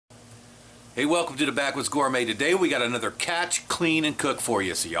Hey, welcome to the Backwoods Gourmet. Today we got another catch, clean, and cook for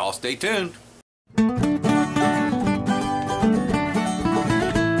you, so y'all stay tuned.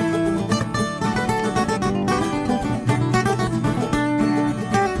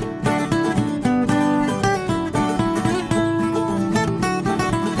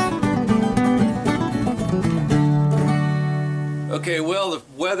 Okay, well, the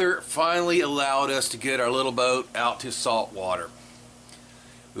weather finally allowed us to get our little boat out to saltwater.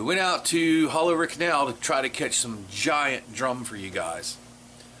 We went out to Hollow River Canal to try to catch some giant drum for you guys.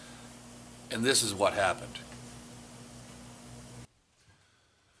 And this is what happened.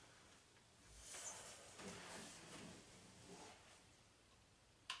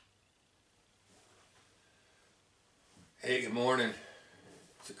 Hey, good morning.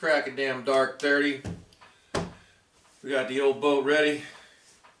 It's a cracking damn dark 30. We got the old boat ready.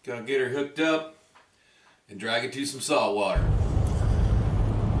 Gonna get her hooked up and drag it to some salt water.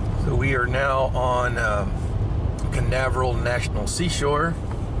 So we are now on Canaveral National Seashore,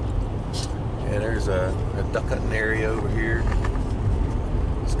 and there's a duck hunting area over here.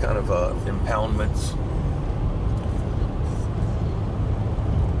 It's kind of impoundments,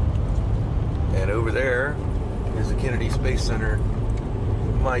 and over there is the Kennedy Space Center.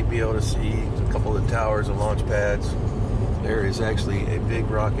 You might be able to see a couple of the towers and launch pads. There is actually a big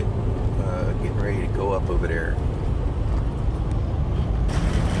rocket getting ready to go up over there.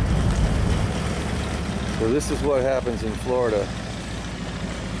 So this is what happens in Florida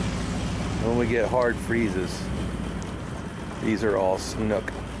when we get hard freezes. These are all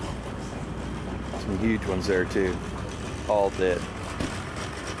snook. Some huge ones there too. All dead.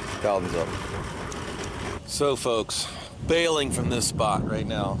 Thousands of them. So folks, bailing from this spot right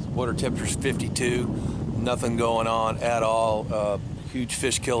now. Water temperature's 52. Nothing going on at all. Huge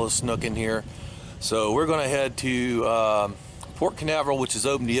fish kill of snook in here. So we're going to head to Port Canaveral, which is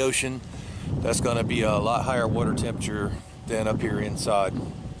open to the ocean. That's going to be a lot higher water temperature than up here inside.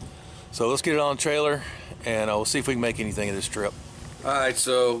 So let's get it on the trailer and we'll see if we can make anything of this trip. Alright,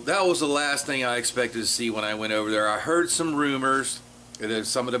 so that was the last thing I expected to see when I went over there. I heard some rumors that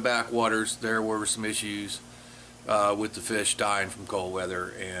some of the backwaters there were some issues with the fish dying from cold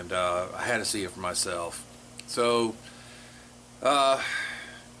weather, and I had to see it for myself. So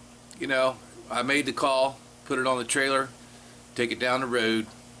you know, I made the call, put it on the trailer, take it down the road,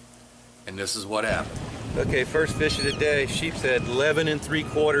 and this is what happened. Okay, first fish of the day, sheepshead, 11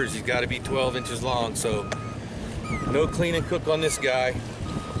 3/4. He's got to be 12 inches long, so no clean and cook on this guy.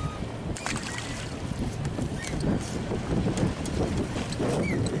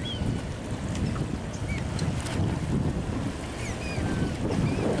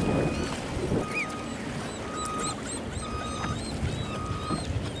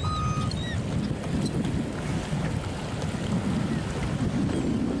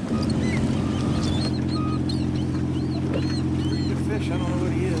 I don't know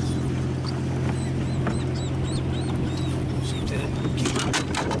what he is.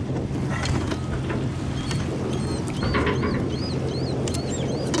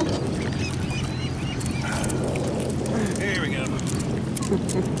 There we go.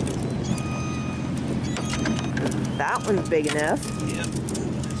 That one's big enough. Yep,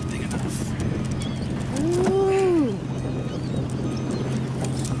 that's big enough. Ooh.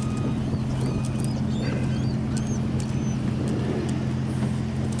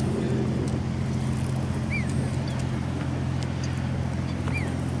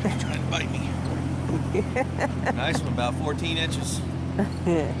 Trying to bite me. Nice one, about 14 inches.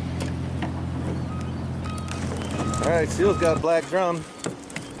 Alright, Seal's got a black drum.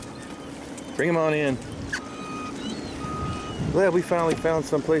 Bring him on in. Glad we finally found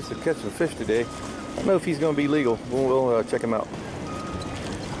some place to catch the fish today. I don't know if he's going to be legal. We'll check him out.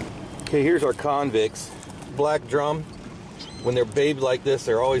 Okay, here's our convicts. Black drum. When they're babed like this,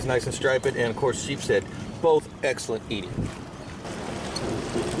 they're always nice and striped. And of course, sheepshead. Both excellent eating.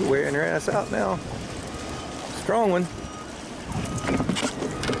 Wearing her ass out now. Strong one.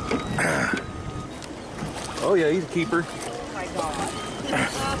 Oh yeah, he's a keeper. Oh my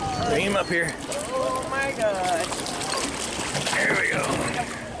god. Bring him up here. Oh my god. There we go.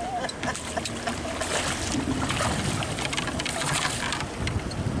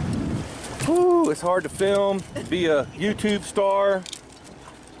 Whew, it's hard to film, be a YouTube star,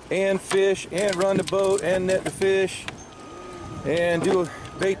 and fish, and run the boat, and net the fish, and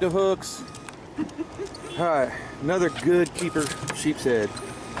bait the hooks. All right, another good keeper sheepshead.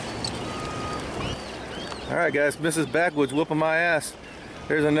 All right, guys, Mrs. Backwoods whooping my ass.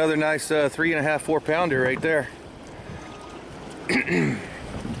 There's another nice 3.5, 4 pounder right there. The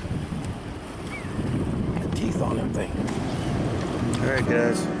teeth on that thing. All right,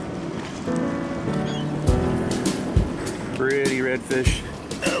 guys. Pretty redfish.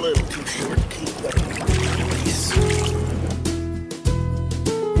 A little too short to keep that piece.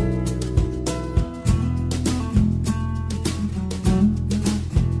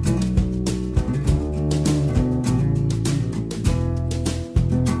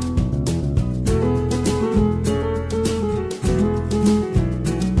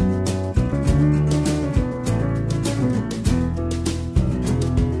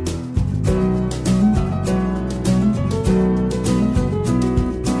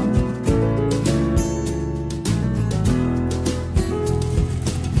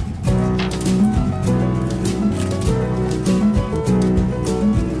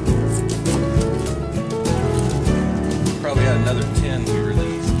 Probably had another 10 we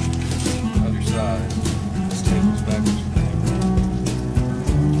released. Other side. This table's backwards.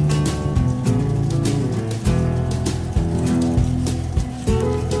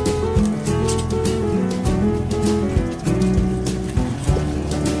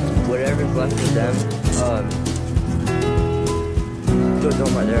 Whatever's left of them, put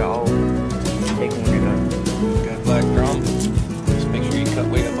them right there. I'll take one when you're done. Got a black drum. Just make sure you cut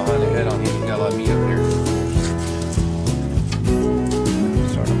way up behind the head on him. You got a lot of meat up there.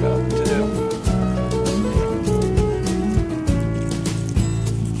 Start about the tail.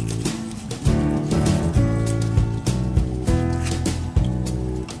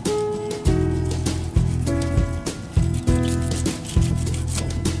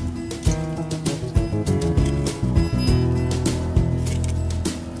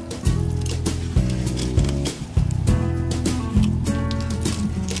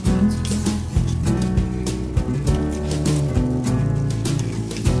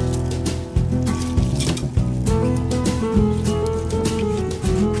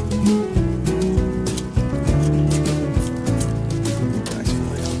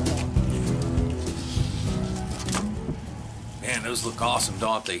 Man, those look awesome,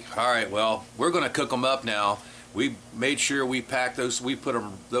 don't they? All right, well, we're going to cook them up now. We made sure we packed those, we put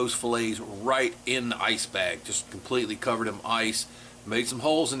those fillets right in the ice bag, just completely covered them ice. Made some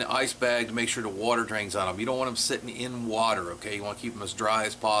holes in the ice bag to make sure the water drains on them. You don't want them sitting in water, okay? You want to keep them as dry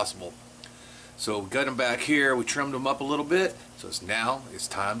as possible. So we got them back here, we trimmed them up a little bit, so now it's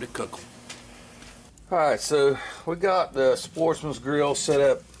time to cook them. All right, so we got the Sportsman's Grill set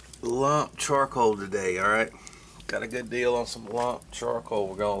up lump charcoal today, all right? Got a good deal on some lump charcoal.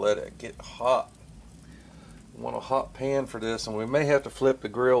 We're gonna let it get hot. We want a hot pan for this, and we may have to flip the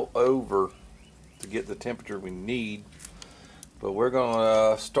grill over to get the temperature we need. But we're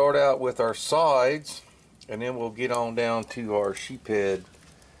gonna start out with our sides, and then we'll get on down to our sheephead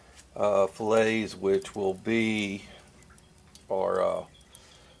fillets, which will be our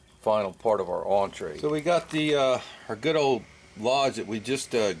final part of our entree. So we got the our good old lodge that we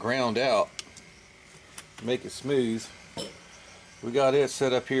just ground out. Make it smooth. We got it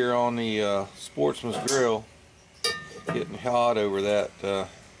set up here on the Sportsman's Grill, getting hot over that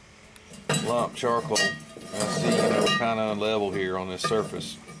lump charcoal. I see, you know, we're kind of unlevel here on this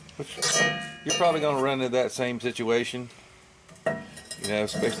surface, which you're probably going to run into that same situation, you know,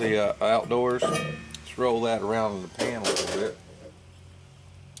 especially outdoors. Just roll that around in the pan a little bit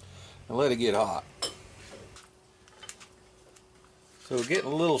and let it get hot. So we're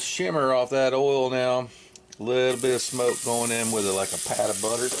getting a little shimmer off that oil now. A little bit of smoke going in with it, like a pat of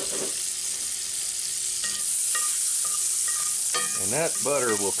butter. And that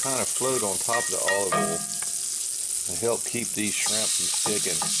butter will kind of float on top of the olive oil and help keep these shrimp from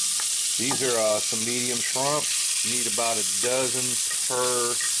sticking. These are some medium shrimp. You need about a dozen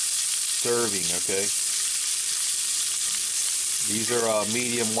per serving, okay? These are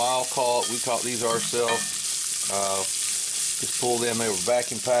medium wild caught. We caught these ourselves. Just pull them. They were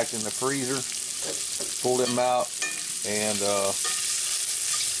vacuum packed in the freezer. Pulled them out and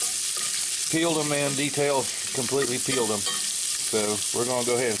peeled them and completely peeled them. So we're going to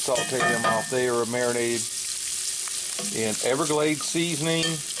go ahead and saute them off. They are marinated in Everglades seasoning,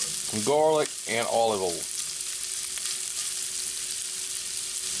 some garlic, and olive oil.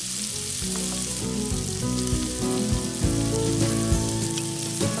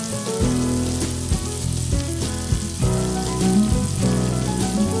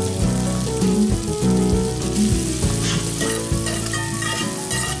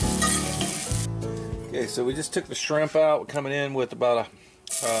 So we just took the shrimp out. We're coming in with about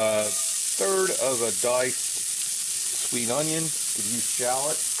a third of a diced sweet onion. You could use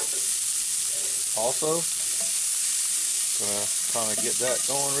shallot also. Gonna kind of get that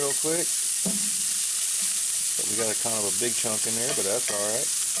going real quick. But we got a kind of a big chunk in there, but that's all right.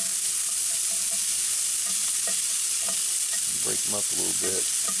 Break them up a little bit.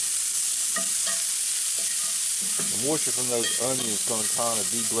 The moisture from those onions is going to kind of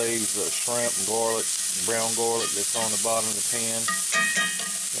deglaze the shrimp and garlic, brown garlic that's on the bottom of the pan.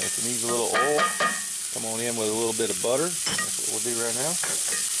 And if it needs a little oil, come on in with a little bit of butter. That's what we'll do right now.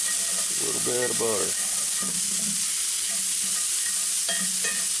 A little bit of butter.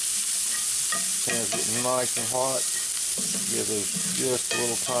 Pan's getting nice and hot. Give those just a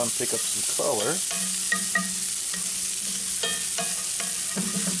little time to pick up some color.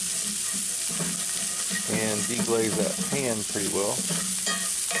 And deglaze that pan pretty well.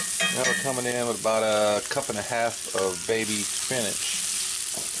 Now we're coming in with about a cup and a half of baby spinach.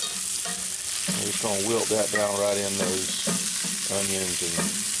 We're just going to wilt that down right in those onions and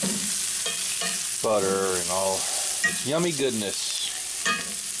butter and all its yummy goodness.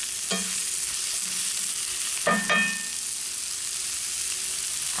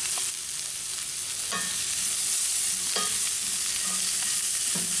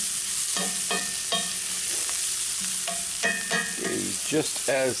 Just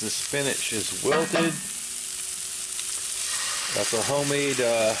as the spinach is wilted, that's a homemade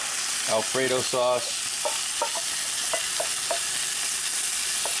Alfredo sauce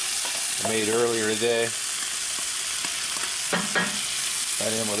I made earlier today.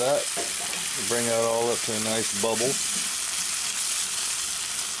 Right in with that. Bring that all up to a nice bubble.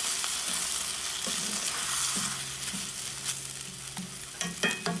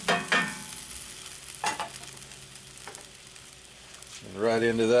 Right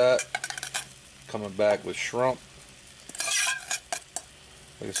into that, coming back with shrimp.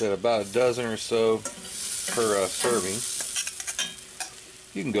 Like I said, about a dozen or so per serving.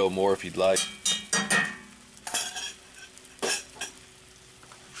 You can go more if you'd like.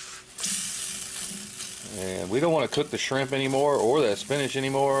 And we don't want to cook the shrimp anymore or that spinach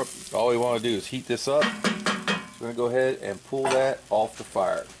anymore. All we want to do is heat this up. So we're going to go ahead and pull that off the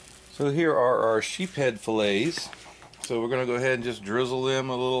fire. So here are our sheephead fillets. So we're going to go ahead and just drizzle them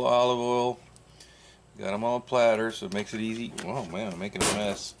a little olive oil. Got them on a platter, so it makes it easy. Oh man, I'm making a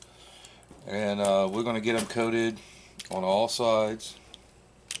mess. And we're going to get them coated on all sides.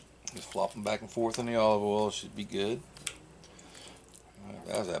 Just flop them back and forth in the olive oil. Should be good.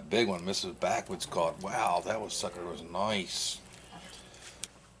 That was that big one Mrs. Backwoods caught. Wow, that sucker was nice.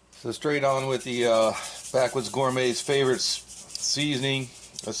 So straight on with the Backwoods Gourmet's favorite seasoning,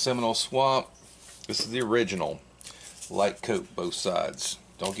 a Seminole Swamp. This is the original. Light coat both sides.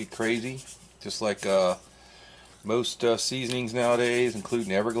 Don't get crazy. Just like most seasonings nowadays,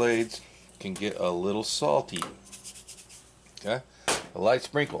 including Everglades, can get a little salty. Okay, a light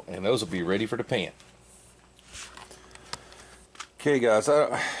sprinkle, and those will be ready for the pan. Okay, guys,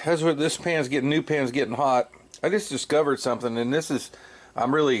 as with this new pan's getting hot, I just discovered something, and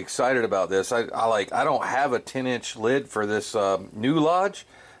I'm really excited about this. I don't have a 10-inch lid for this new lodge.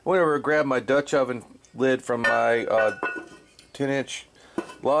 Whenever I grab my Dutch oven lid from my 10-inch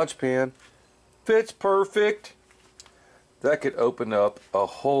lodge pan, fits perfect. That could open up a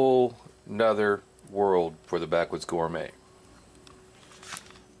whole nother world for the Backwoods Gourmet.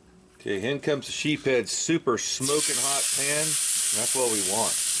 Okay, in comes the sheephead, super smoking hot pan. That's what we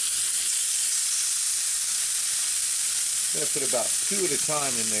want. I'm going to put about 2 at a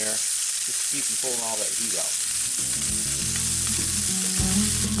time in there, just to keep them pulling all that heat out.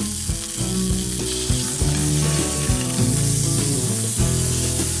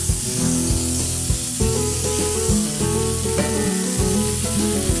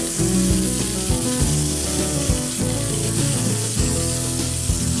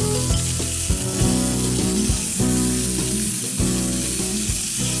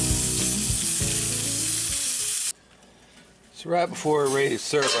 So right before we're ready to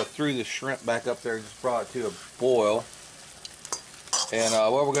serve, I threw the shrimp back up there and just brought it to a boil. And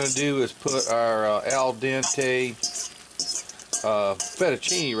what we're going to do is put our al dente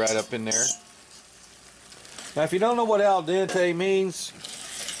fettuccine right up in there. Now if you don't know what al dente means,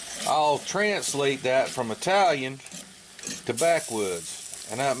 I'll translate that from Italian to Backwoods.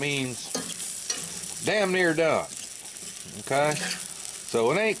 And that means damn near done. Okay?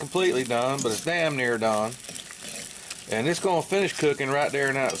 So it ain't completely done, but it's damn near done. And it's going to finish cooking right there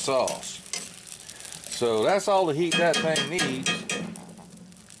in that sauce. So that's all the heat that thing needs.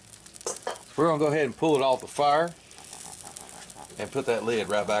 We're going to go ahead and pull it off the fire and put that lid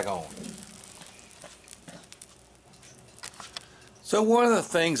right back on. So one of the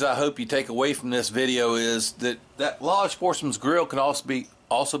things I hope you take away from this video is that Lodge Sportsman's Grill can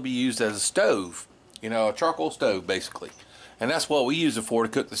also be used as a stove. You know, a charcoal stove basically. And that's what we use it for, to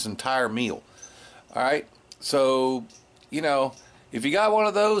cook this entire meal. Alright, so you know, if you got one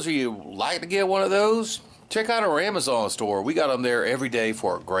of those or you like to get one of those, check out our Amazon store. We got them there every day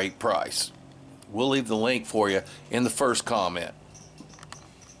for a great price. We'll leave the link for you in the first comment.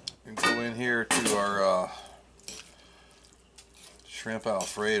 And go in here to our Shrimp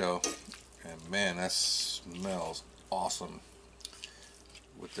Alfredo, and man, that smells awesome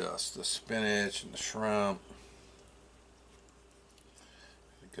with the spinach and the shrimp.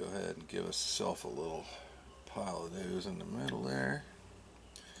 Go ahead and give yourself a little pile of those in the middle there.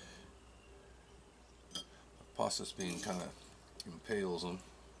 The pasta's being kind of impales them.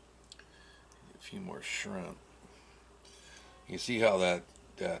 A few more shrimp. You see how that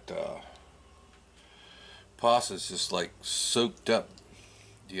pasta's just like soaked up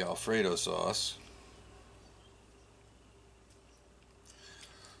the Alfredo sauce.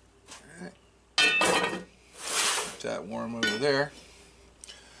 Alright. Keep that warm over there.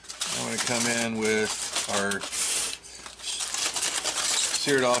 I'm going to come in with our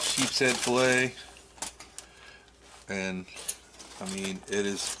seared off sheepshead fillet, and I mean, it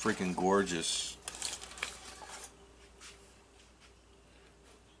is freaking gorgeous.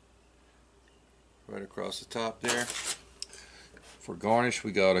 Right across the top there. For garnish,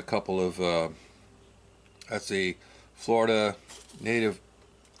 we got a couple of that's a Florida native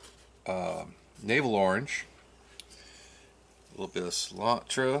navel orange, a little bit of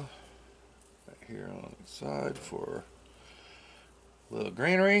cilantro right here on the side for a little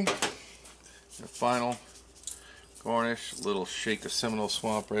greenery, and a final garnish, a little shake of Seminole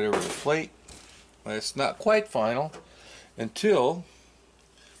Swamp right over the plate. It's not quite final until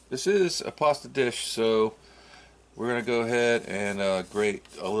this is a pasta dish, so we're going to go ahead and grate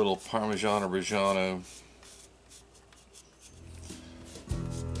a little Parmigiano Reggiano.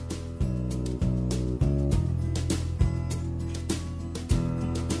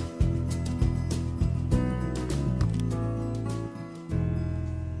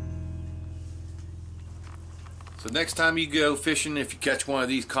 So next time you go fishing, if you catch one of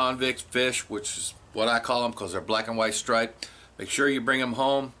these convict fish, which is what I call them because they're black and white striped, make sure you bring them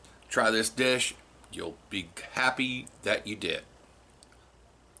home. Try this dish. You'll be happy that you did.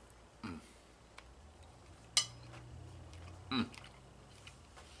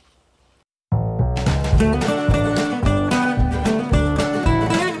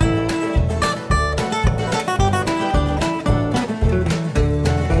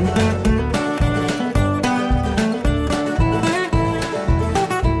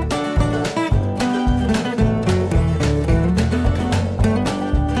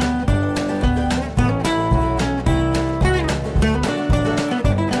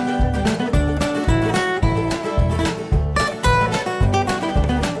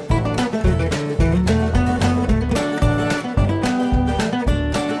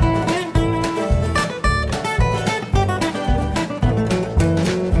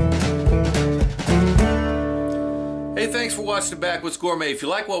 Thanks for watching the Backwoods Gourmet. If you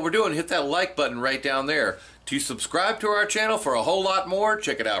like what we're doing, hit that like button right down there. To subscribe to our channel for a whole lot more,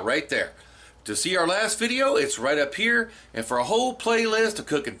 check it out right there. To see our last video, it's right up here. And for a whole playlist of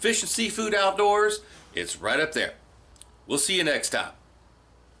cooking fish and seafood outdoors, it's right up there. We'll see you next time.